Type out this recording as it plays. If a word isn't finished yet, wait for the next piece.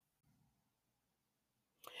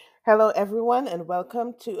Hello, everyone, and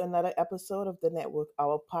welcome to another episode of the Network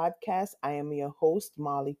Our podcast. I am your host,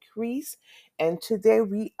 Molly Creese, and today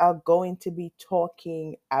we are going to be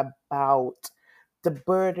talking about the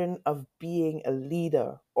burden of being a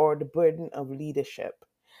leader or the burden of leadership.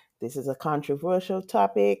 This is a controversial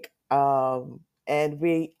topic, and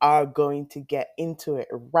we are going to get into it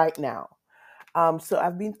right now. So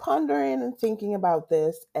I've been pondering and thinking about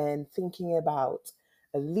this and thinking about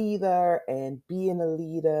a leader and being a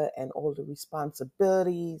leader and all the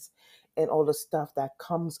responsibilities and all the stuff that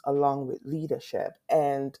comes along with leadership.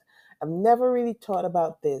 And I've never really thought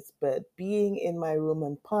about this, but being in my room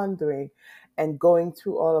and pondering and going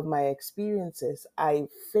through all of my experiences, I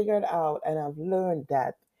figured out and I've learned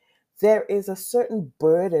that there is a certain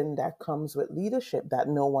burden that comes with leadership that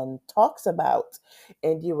no one talks about.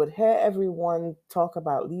 And you would hear everyone talk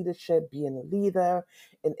about leadership, being a leader,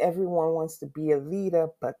 and everyone wants to be a leader.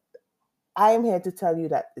 But I am here to tell you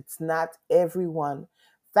that it's not everyone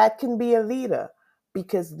that can be a leader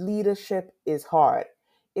because leadership is hard.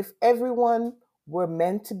 If everyone were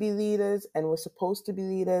meant to be leaders and were supposed to be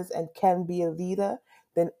leaders and can be a leader,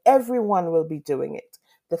 then everyone will be doing it.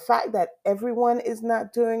 The fact that everyone is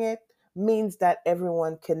not doing it means that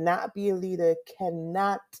everyone cannot be a leader,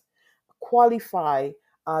 cannot qualify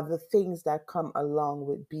the things that come along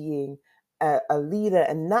with being a leader,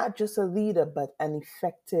 and not just a leader, but an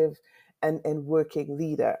effective and working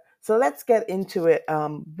leader. So let's get into it.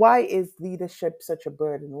 Why is leadership such a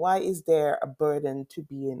burden? Why is there a burden to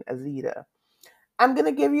being a leader? I'm going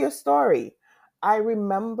to give you a story. I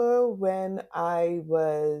remember when I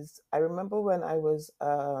was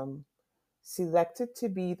selected to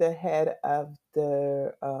be the head of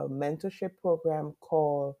the mentorship program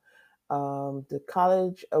called the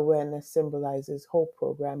College Awareness Symbolizes Hope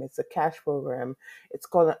program. It's a cash program.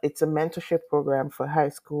 It's a mentorship program for high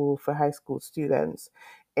school students.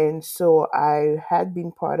 And so I had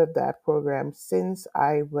been part of that program since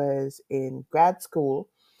I was in grad school,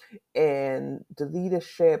 and the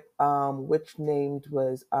leadership, which named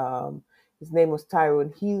was his name was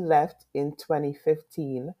Tyrone. He left in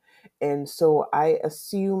 2015, and so I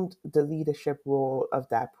assumed the leadership role of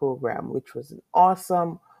that program, which was an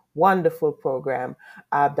awesome, wonderful program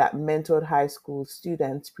that mentored high school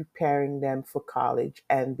students, preparing them for college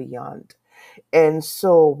and beyond. And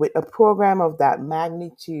so, with a program of that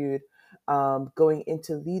magnitude, going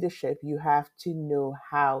into leadership, you have to know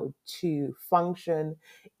how to function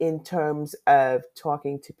in terms of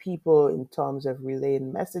talking to people, in terms of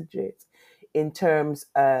relaying messages, in terms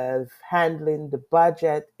of handling the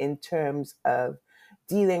budget, in terms of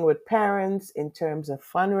dealing with parents, in terms of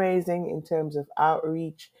fundraising, in terms of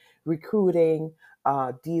outreach, recruiting,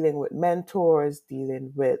 dealing with mentors,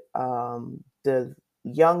 dealing with the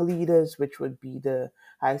young leaders, which would be the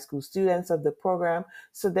high school students of the program.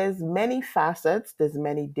 So there's many facets, there's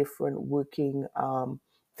many different working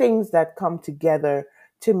things that come together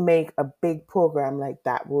to make a big program like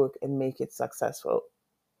that work and make it successful.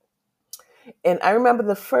 And I remember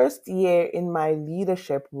the first year in my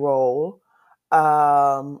leadership role,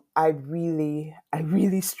 I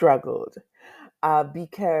really struggled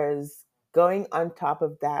because going on top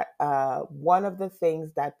of that, one of the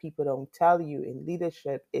things that people don't tell you in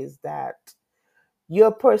leadership is that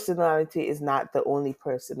your personality is not the only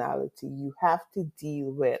personality. You have to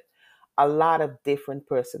deal with a lot of different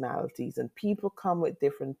personalities, and people come with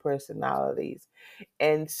different personalities.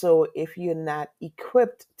 And so if you're not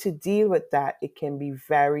equipped to deal with that, it can be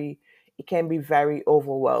very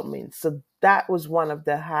overwhelming. So that was one of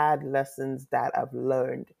the hard lessons that I've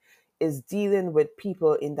learned, is dealing with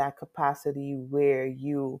people in that capacity where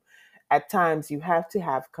you at times you have to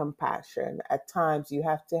have compassion, at times you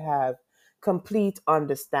have to have complete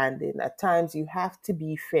understanding, at times you have to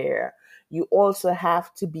be fair, you also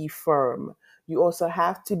have to be firm, you also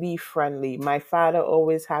have to be friendly. My father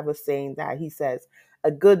always have a saying that he says, a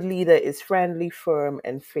good leader is friendly, firm,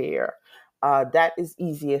 and fair. That is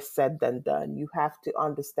easier said than done. You have to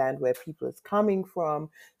understand where people is coming from.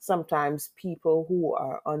 Sometimes people who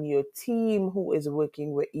are on your team, who is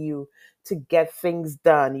working with you to get things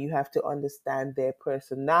done, you have to understand their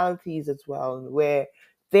personalities as well and where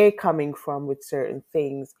they're coming from with certain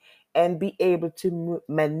things, and be able to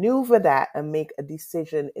maneuver that and make a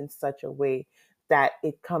decision in such a way that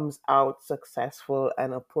it comes out successful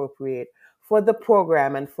and appropriate for the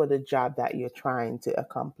program and for the job that you're trying to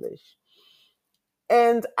accomplish.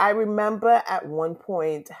 And I remember at one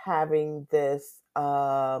point having this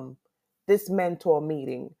mentor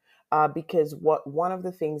meeting, because what one of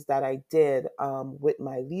the things that I did with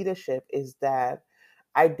my leadership is that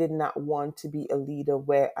I did not want to be a leader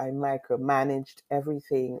where I micromanaged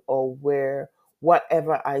everything, or where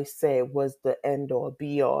whatever I say was the end all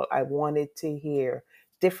be all. I wanted to hear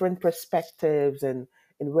different perspectives and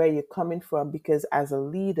where you're coming from, because as a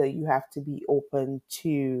leader, you have to be open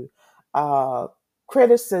to uh,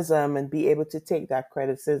 criticism and be able to take that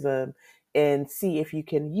criticism and see if you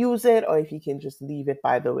can use it or if you can just leave it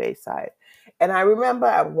by the wayside. And I remember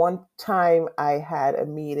at one time I had a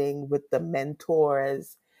meeting with the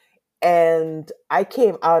mentors, and I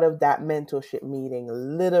came out of that mentorship meeting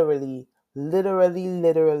literally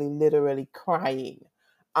crying,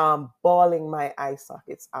 bawling my eye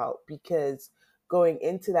sockets out, because going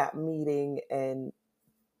into that meeting and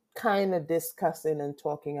kind of discussing and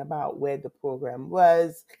talking about where the program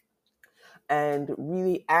was and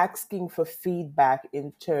really asking for feedback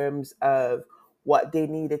in terms of what they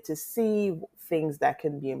needed to see, things that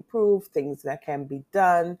can be improved, things that can be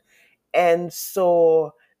done. And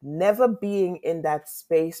so, never being in that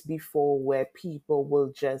space before where people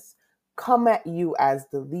will just come at you as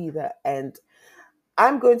the leader. And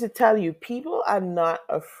I'm going to tell you, people are not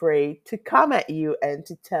afraid to come at you and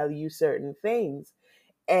to tell you certain things.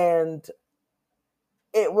 And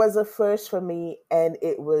it was a first for me, and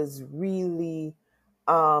it was really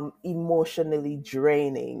emotionally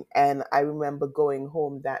draining. And I remember going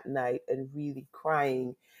home that night and really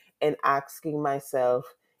crying and asking myself,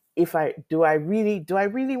 if I do I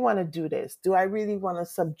really want to do this? Do I really want to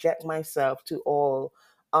subject myself to all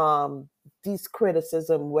um these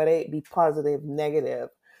criticism, whether it be positive, negative?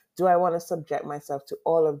 Do I want to subject myself to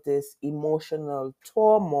all of this emotional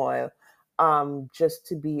turmoil just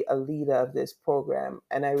to be a leader of this program?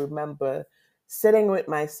 And I remember sitting with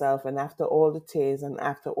myself, and after all the tears and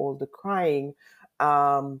after all the crying,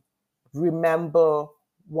 um, remember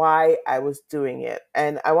why I was doing it.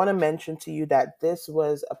 And I want to mention to you that this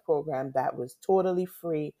was a program that was totally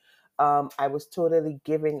free. I was totally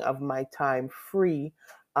giving of my time free.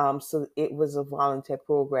 So it was a volunteer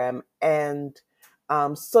program. And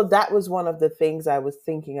so that was one of the things I was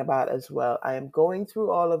thinking about as well. I am going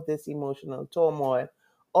through all of this emotional turmoil,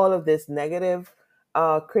 all of this negative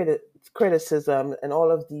criticism, and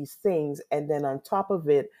all of these things. And then on top of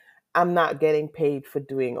it, I'm not getting paid for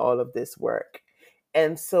doing all of this work.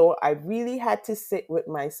 And so I really had to sit with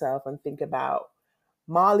myself and think about,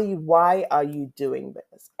 Molly, why are you doing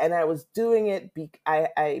this? And I was doing it.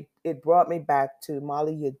 It brought me back to,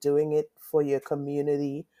 Molly, you're doing it for your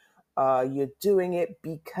community. You're doing it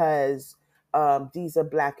because these are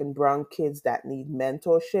Black and brown kids that need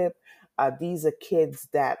mentorship. These are kids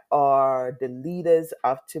that are the leaders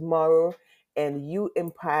of tomorrow, and you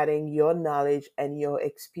imparting your knowledge and your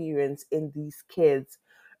experience in these kids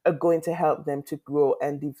are going to help them to grow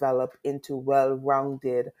and develop into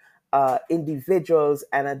well-rounded individuals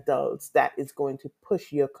and adults that is going to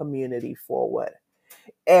push your community forward.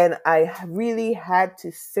 And I really had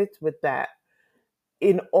to sit with that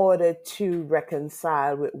in order to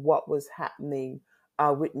reconcile with what was happening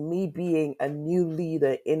with me being a new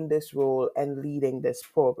leader in this role and leading this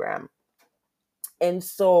program. And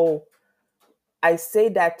so I say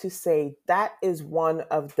that to say that is one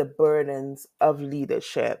of the burdens of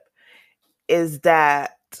leadership, is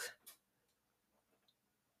that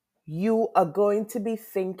you are going to be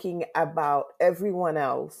thinking about everyone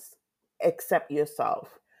else except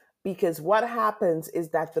yourself. Because what happens is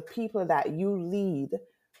that the people that you lead,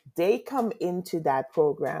 they come into that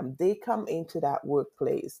program, they come into that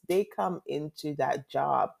workplace, they come into that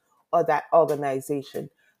job or that organization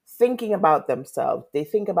thinking about themselves. They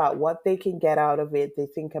think about what they can get out of it, they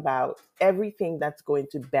think about everything that's going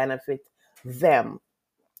to benefit them.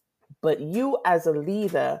 But you, as a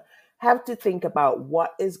leader, have to think about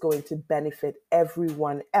what is going to benefit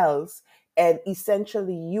everyone else. And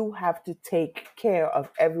essentially, you have to take care of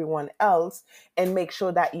everyone else and make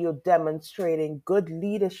sure that you're demonstrating good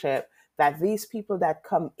leadership, that these people that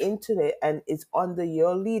come into it and is under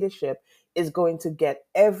your leadership is going to get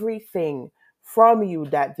everything from you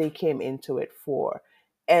that they came into it for.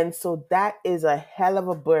 And so that is a hell of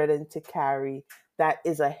a burden to carry. That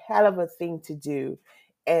is a hell of a thing to do.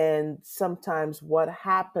 And sometimes what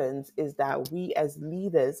happens is that we as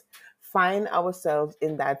leaders find ourselves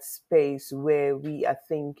in that space where we are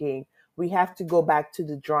thinking we have to go back to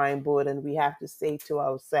the drawing board and we have to say to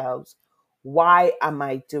ourselves, why am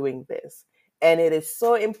I doing this? And it is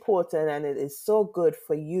so important and it is so good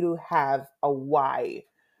for you to have a why.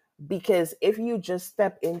 Because if you just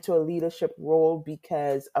step into a leadership role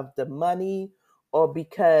because of the money or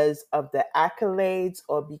because of the accolades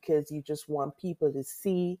or because you just want people to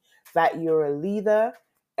see that you're a leader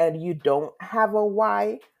and you don't have a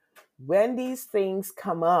why, when these things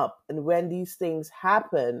come up and when these things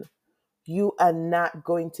happen, you are not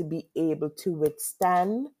going to be able to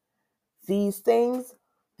withstand These things,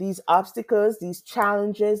 these obstacles, these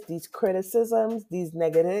challenges, these criticisms, these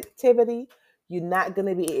negativity, you're not going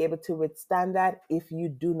to be able to withstand that if you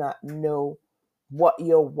do not know what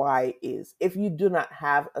your why is, if you do not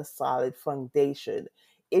have a solid foundation,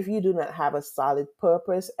 if you do not have a solid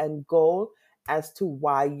purpose and goal as to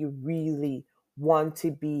why you really want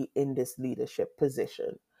to be in this leadership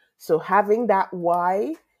position. So having that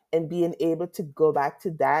why and being able to go back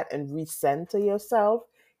to that and recenter yourself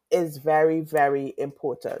is very, very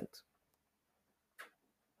important.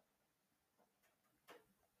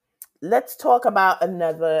 Let's talk about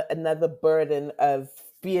another burden of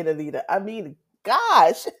being a leader. I mean,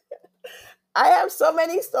 gosh, I have so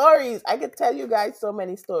many stories. I could tell you guys so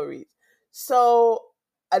many stories. So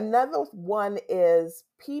another one is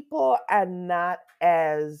people are not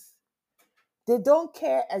as they don't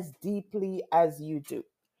care as deeply as you do.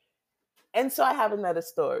 And so I have another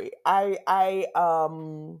story. I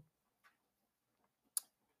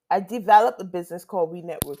developed a business called We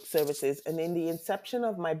Network Services. And in the inception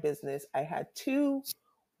of my business, I had two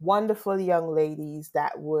wonderful young ladies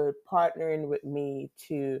that were partnering with me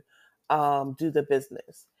to do the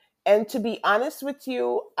business. And to be honest with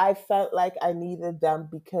you, I felt like I needed them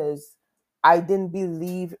because I didn't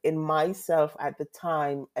believe in myself at the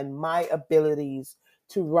time and my abilities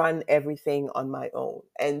to run everything on my own.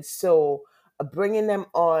 And so bringing them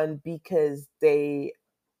on because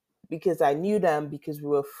I knew them, because we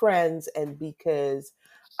were friends, and because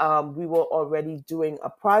we were already doing a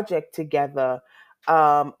project together.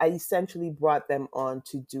 I essentially brought them on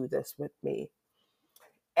to do this with me.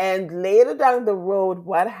 And later down the road,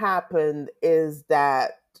 what happened is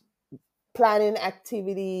that planning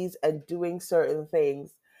activities and doing certain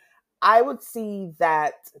things, I would see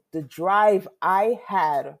that the drive I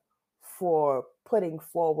had for putting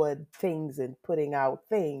forward things and putting out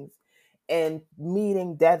things and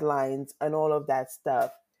meeting deadlines and all of that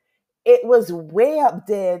stuff, it was way up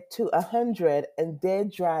there to 100, and their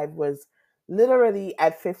drive was literally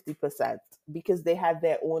at 50% because they had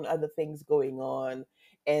their own other things going on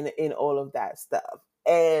and in all of that stuff.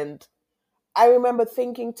 And I remember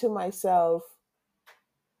thinking to myself,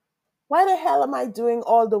 why the hell am I doing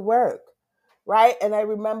all the work? Right. And I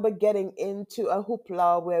remember getting into a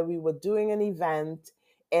hoopla where we were doing an event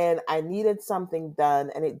and I needed something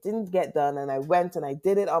done and it didn't get done. And I went and I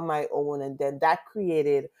did it on my own. And then that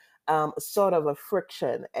created sort of a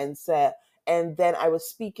friction. And then I was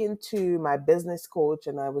speaking to my business coach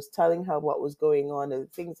and I was telling her what was going on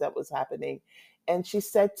and things that was happening. And she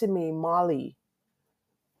said to me, Molly,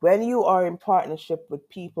 when you are in partnership with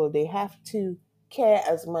people, they have to care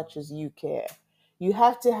as much as you care. You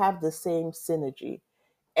have to have the same synergy.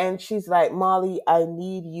 And she's like, Molly, I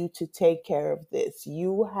need you to take care of this.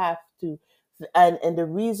 You have to. And the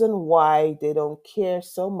reason why they don't care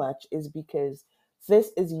so much is because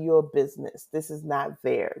this is your business. This is not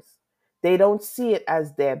theirs. They don't see it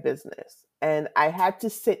as their business. And I had to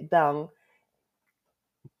sit down,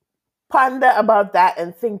 ponder about that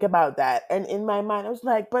and think about that. And in my mind, I was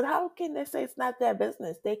like, but how can they say it's not their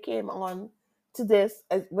business? They came on to this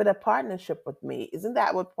with a partnership with me. Isn't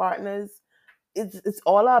that what partners it's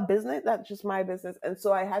all our business, not just my business. And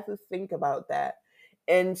so I had to think about that.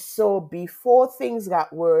 And so before things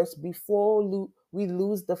got worse, before we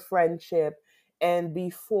lose the friendship, and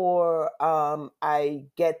before I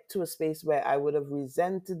get to a space where I would have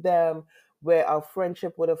resented them, where our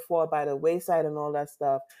friendship would have fallen by the wayside and all that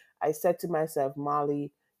stuff, I said to myself,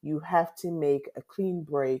 Molly, you have to make a clean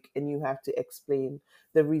break and you have to explain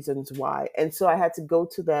the reasons why. And so I had to go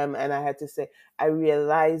to them and I had to say, I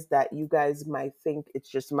realize that you guys might think it's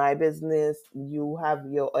just my business. You have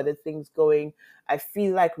your other things going. I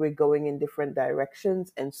feel like we're going in different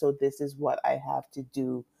directions. And so this is what I have to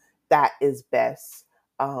do that is best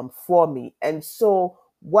for me. And so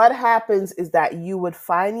what happens is that you would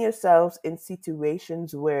find yourselves in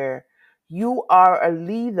situations where you are a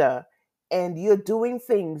leader and you're doing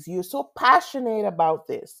things, you're so passionate about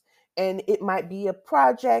this. And it might be a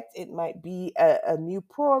project, it might be a new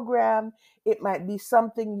program, it might be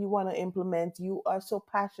something you want to implement. You are so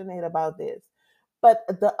passionate about this. But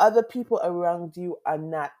the other people around you are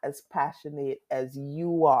not as passionate as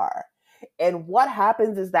you are. And what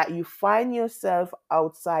happens is that you find yourself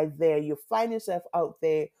outside there. You find yourself out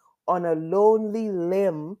there on a lonely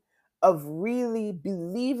limb of really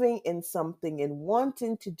believing in something and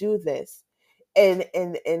wanting to do this and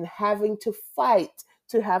having to fight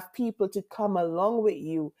to have people to come along with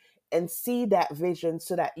you and see that vision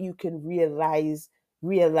so that you can realize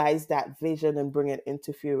that vision and bring it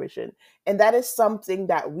into fruition. And that is something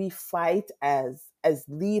that we fight as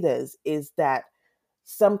leaders, is that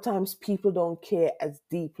sometimes people don't care as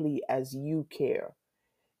deeply as you care.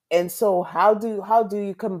 And so how do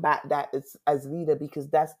you combat that as leader, because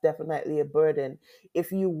that's definitely a burden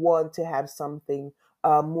if you want to have something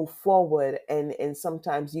move forward. And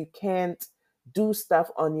sometimes you can't do stuff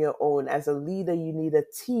on your own. As a leader, you need a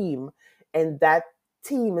team, and that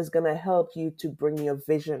team is going to help you to bring your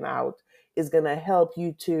vision out, is going to help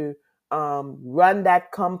you to run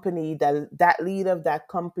that company, that leader of that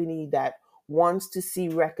company that wants to see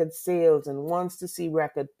record sales and wants to see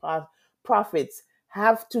record profits,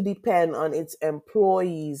 have to depend on its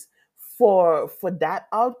employees for that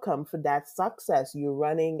outcome, for that success. You're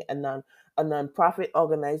running a nonprofit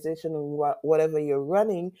organization, and whatever you're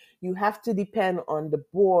running, you have to depend on the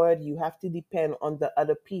board. You have to depend on the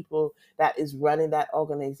other people that is running that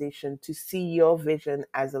organization to see your vision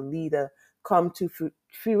as a leader come to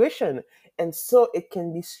fruition. And so it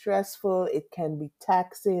can be stressful, it can be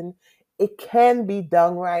taxing, it can be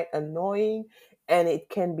downright annoying, and it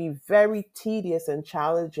can be very tedious and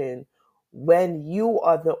challenging when you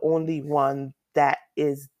are the only one that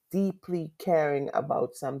is deeply caring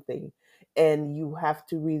about something, and you have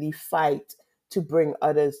to really fight to bring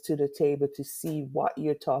others to the table to see what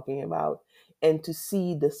you're talking about and to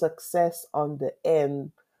see the success on the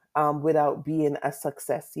end, without being a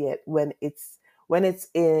success yet when it's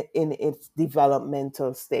in its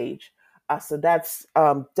developmental stage. So that's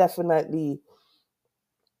definitely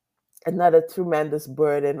another tremendous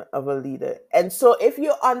burden of a leader. And so, if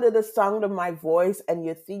you're under the sound of my voice and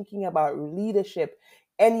you're thinking about leadership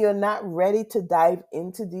and you're not ready to dive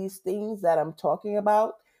into these things that I'm talking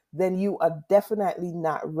about, then you are definitely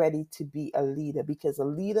not ready to be a leader, because a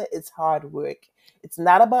leader is hard work. It's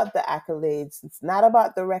not about the accolades, it's not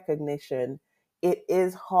about the recognition. It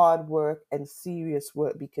is hard work and serious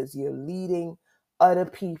work, because you're leading other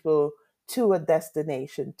people to a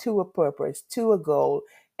destination, to a purpose, to a goal,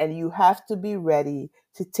 and you have to be ready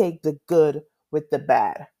to take the good with the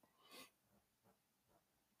bad.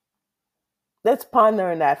 Let's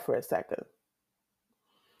ponder on that for a second.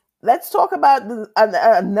 Let's talk about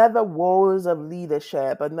another woes of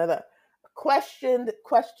leadership, another question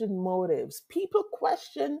motives. People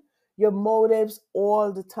question your motives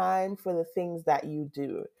all the time for the things that you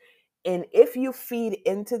do. And if you feed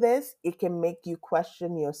into this, it can make you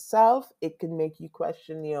question yourself. It can make you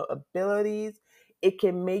question your abilities. It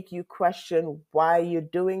can make you question why you're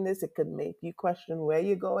doing this. It can make you question where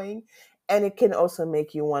you're going. And it can also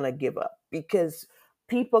make you want to give up, because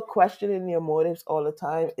people questioning your motives all the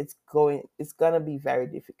time, it's going to be very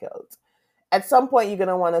difficult. At some point you're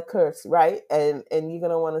gonna want to curse, right? And you're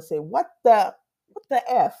gonna want to say, what the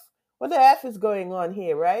f is going on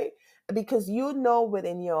here, right? Because you know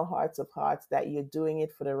within your hearts of hearts that you're doing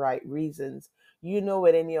it for the right reasons. You know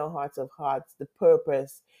within your hearts of hearts the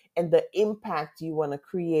purpose and the impact you want to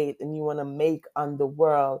create and you want to make on the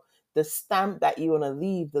world, the stamp that you want to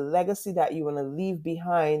leave, the legacy that you want to leave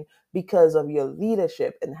behind because of your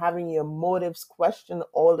leadership. And having your motives questioned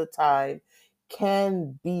all the time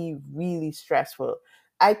can be really stressful.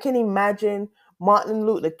 I can imagine Martin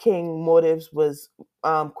Luther King motives was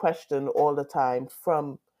questioned all the time,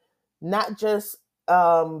 from not just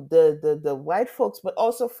the white folks, but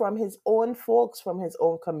also from his own folks, from his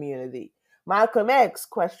own community. Malcolm X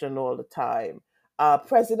questioned all the time.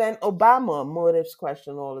 President Obama motives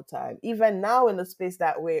questioned all the time. Even now in the space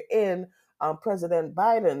that we're in, President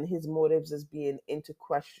Biden, his motives is being into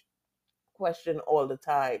question all the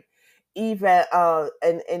time. Even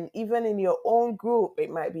and even in your own group, it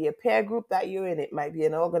might be a peer group that you're in, it might be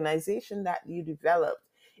an organization that you developed,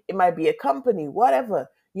 it might be a company, whatever.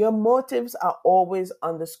 Your motives are always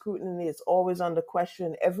under scrutiny, it's always under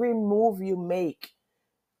question. Every move you make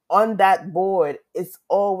on that board is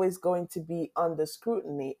always going to be under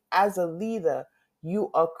scrutiny. As a leader,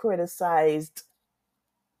 you are criticized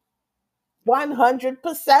 100%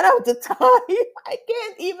 of the time. I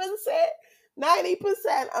can't even say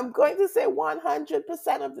 90%. I'm going to say 100%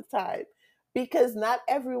 of the time, because not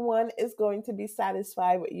everyone is going to be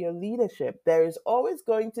satisfied with your leadership. There is always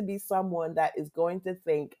going to be someone that is going to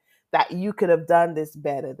think that you could have done this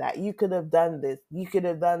better, that you could have done this, you could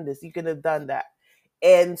have done this, you could have done that.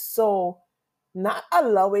 And so, not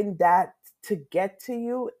allowing that to get to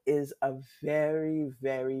you is a very,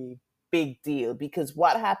 very big deal, because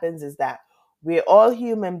what happens is that we're all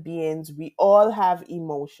human beings, we all have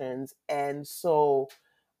emotions, and so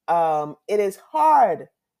it is hard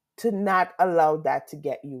to not allow that to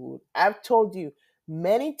get you. I've told you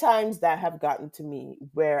many times that have gotten to me,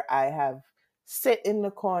 where I have sit in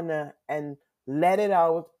the corner and let it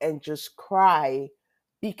out and just cry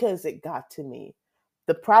because it got to me.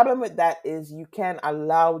 The problem with that is you can't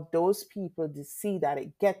allow those people to see that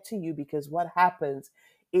it get to you, because what happens,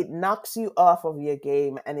 it knocks you off of your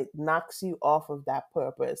game, and it knocks you off of that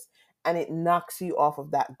purpose, and it knocks you off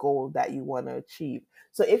of that goal that you want to achieve.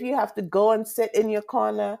 So if you have to go and sit in your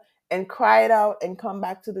corner and cry it out and come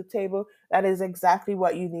back to the table, that is exactly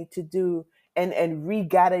what you need to do, and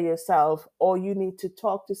regather yourself. Or you need to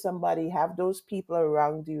talk to somebody, have those people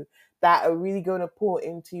around you that are really going to pour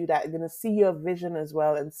into you, that are going to see your vision as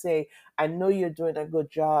well and say, I know you're doing a good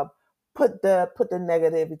job. Put the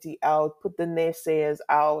negativity out, put the naysayers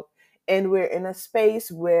out. And we're in a space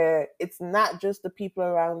where it's not just the people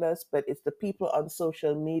around us, but it's the people on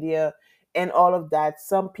social media and all of that.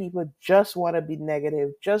 Some people just want to be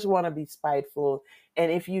negative, just want to be spiteful.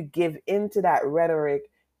 And if you give into that rhetoric,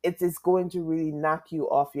 it is going to really knock you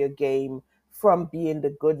off your game from being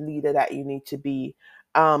the good leader that you need to be.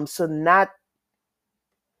 So not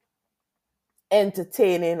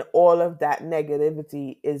entertaining all of that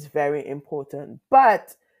negativity is very important,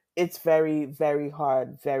 but it's very, very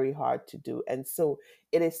hard to do. And so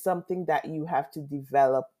it is something that you have to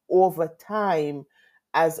develop over time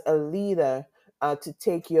as a leader,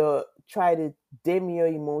 to try to dim your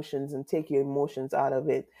emotions and take your emotions out of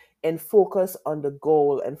it, and focus on the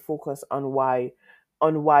goal and focus on why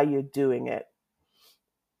you're doing it.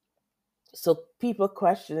 So people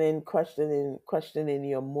questioning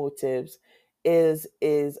your motives is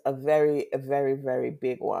a very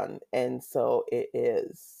big one. And so it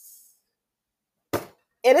is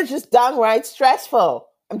just downright stressful.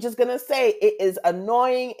 I'm just gonna say it is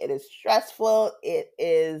annoying, it is stressful, it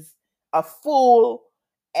is a fool,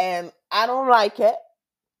 and I don't like it.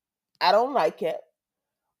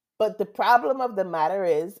 But the problem of the matter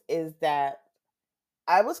is that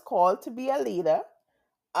I was called to be a leader.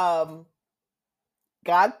 um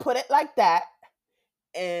God put it like that,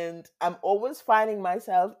 and I'm always finding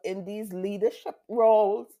myself in these leadership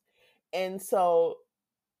roles. And so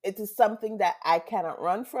it is something that I cannot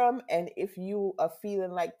run from. And if you are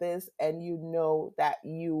feeling like this and you know that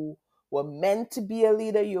you were meant to be a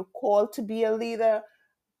leader, you're called to be a leader,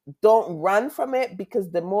 don't run from it, because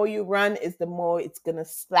the more you run is the more it's going to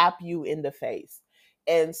slap you in the face.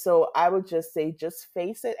 And so I would just say, just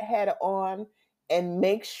face it head on, and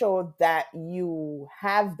make sure that you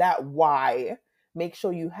have that why, make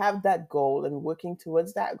sure you have that goal and working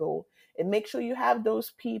towards that goal, and make sure you have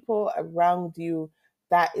those people around you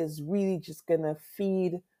that is really just going to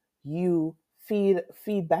you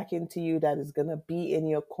feed back into you, that is going to be in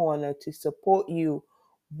your corner to support you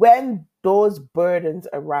when those burdens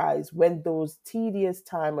arise, when those tedious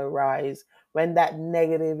time arise, when that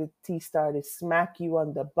negativity start to smack you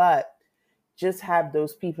on the butt. Just have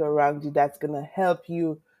those people around you that's going to help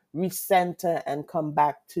you recenter and come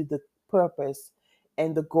back to the purpose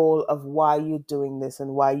and the goal of why you're doing this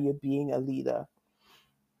and why you're being a leader.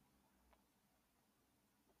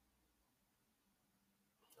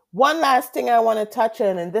 One last thing I want to touch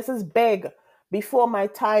on, and this is big before my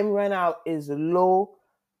time run out, is low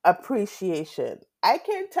appreciation. I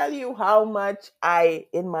can't tell you how much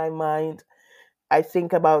in my mind, I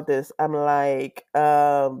think about this. I'm like,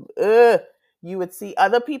 you would see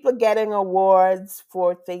other people getting awards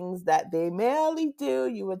for things that they merely do.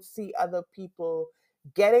 You would see other people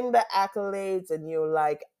getting the accolades, and you're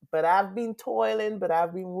like, but I've been toiling, but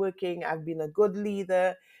I've been working, I've been a good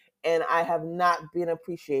leader, and I have not been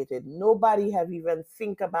appreciated. Nobody have even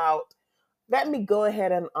think about, let me go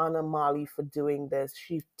ahead and honor Molly for doing this.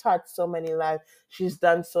 She's touched so many lives. She's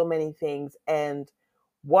done so many things. And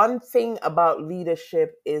one thing about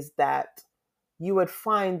leadership is that you would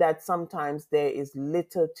find that sometimes there is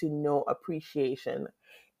little to no appreciation.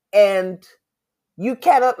 And you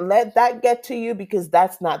cannot let that get to you, because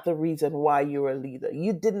that's not the reason why you're a leader.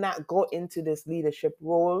 You did not go into this leadership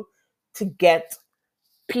role to get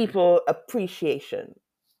people appreciation.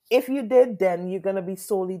 If you did, then you're going to be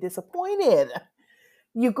sorely disappointed.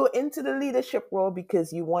 You go into the leadership role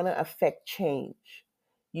because you want to affect change.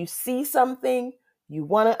 You see something, you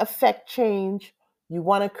want to affect change, you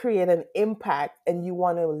want to create an impact, and you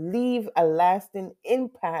want to leave a lasting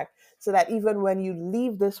impact, so that even when you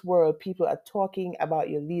leave this world, people are talking about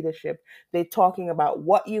your leadership. They're talking about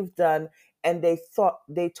what you've done, and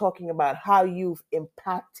they're talking about how you've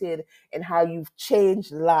impacted and how you've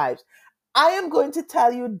changed lives. I am going to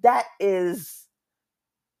tell you that is,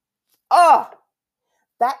 oh,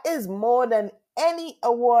 that is more than any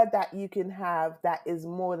award that you can have. That is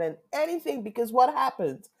more than anything, because what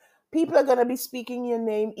happens? People are going to be speaking your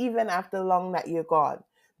name even after long that you're gone.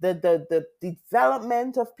 The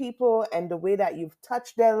development of people and the way that you've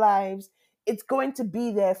touched their lives, it's going to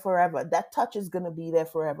be there forever. That touch is going to be there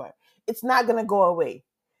forever. it's not going to go away.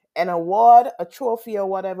 An award, a trophy or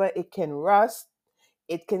whatever, it can rust,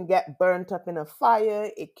 it can get burnt up in a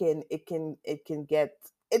fire, it can get,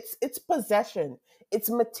 it's possession, it's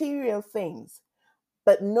material things.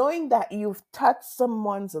 But knowing that you've touched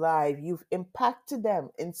someone's life, you've impacted them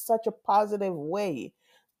in such a positive way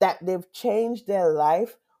that they've changed their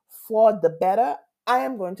life for the better, I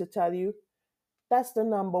am going to tell you that's the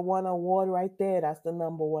number one award right there. That's the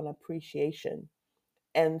number one appreciation.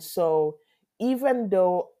 And so, even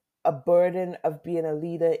though a burden of being a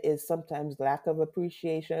leader is sometimes lack of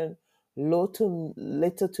appreciation, low to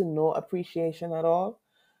little to no appreciation at all,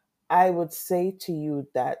 I would say to you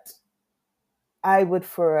that I would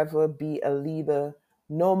forever be a leader,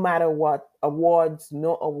 no matter what, awards,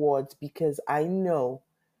 no awards, because I know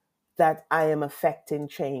that I am affecting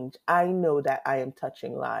change. I know that I am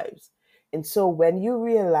touching lives. And so when you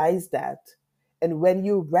realize that, and when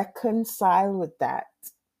you reconcile with that,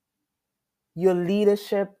 your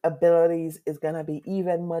leadership abilities is going to be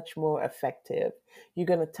even much more effective. You're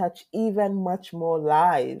going to touch even much more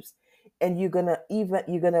lives, and you're going to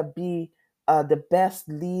be the best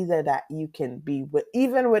leader that you can be, with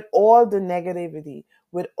even with all the negativity,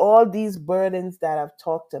 with all these burdens that I've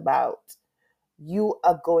talked about. You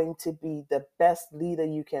are going to be the best leader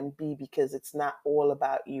you can be, because it's not all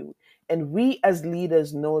about you. And we as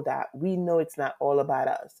leaders know that. We know it's not all about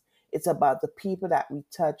us. It's about the people that we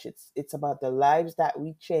touch. It's about the lives that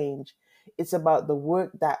we change. It's about the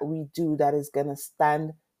work that we do that is going to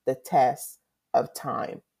stand the test of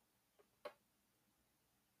time.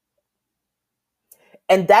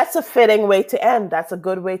 And that's a fitting way to end. That's a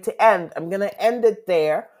good way to end. I'm going to end it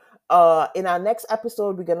there. In our next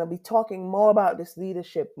episode, we're going to be talking more about this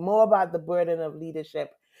leadership, more about the burden of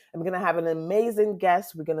leadership. I'm going to have an amazing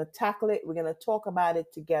guest. We're going to tackle it. We're going to talk about it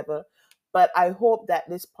together. But I hope that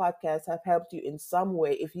this podcast has helped you in some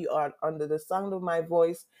way. If you are under the sound of my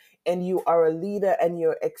voice and you are a leader and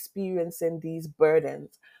you're experiencing these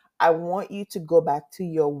burdens, I want you to go back to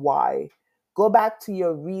your why. Go back to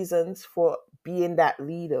your reasons for being that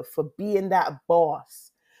leader, for being that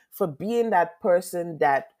boss, for being that person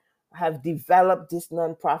that have developed this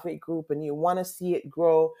nonprofit group and you want to see it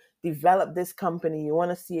grow, develop this company, you want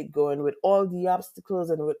to see it going with all the obstacles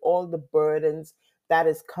and with all the burdens that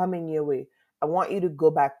is coming your way. I want you to go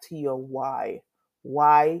back to your why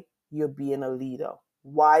you're being a leader,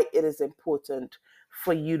 why it is important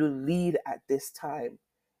for you to lead at this time.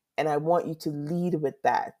 And I want you to lead with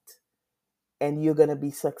that, and you're going to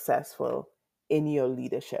be successful in your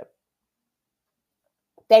leadership.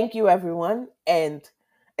 Thank you, everyone. And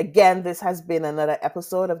again, this has been another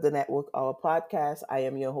episode of the Network Hour podcast. I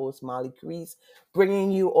am your host, Molly Creese, bringing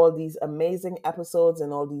you all these amazing episodes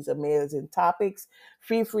and all these amazing topics.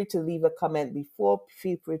 Feel free to leave a comment before.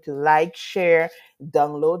 Feel free to like, share,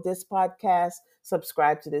 download this podcast,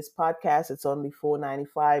 subscribe to this podcast. It's only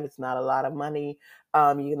 $4.95. It's not a lot of money.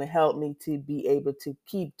 You're going to help me to be able to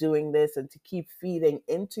keep doing this and to keep feeding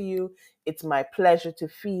into you. It's my pleasure to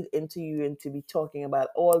feed into you and to be talking about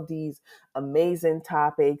all these amazing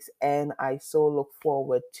topics. And I so look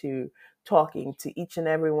forward to talking to each and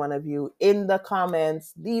every one of you in the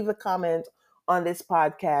comments. Leave a comment on this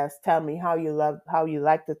podcast. Tell me how you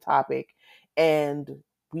like the topic. And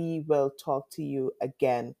we will talk to you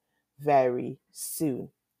again very soon.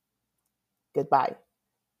 Goodbye.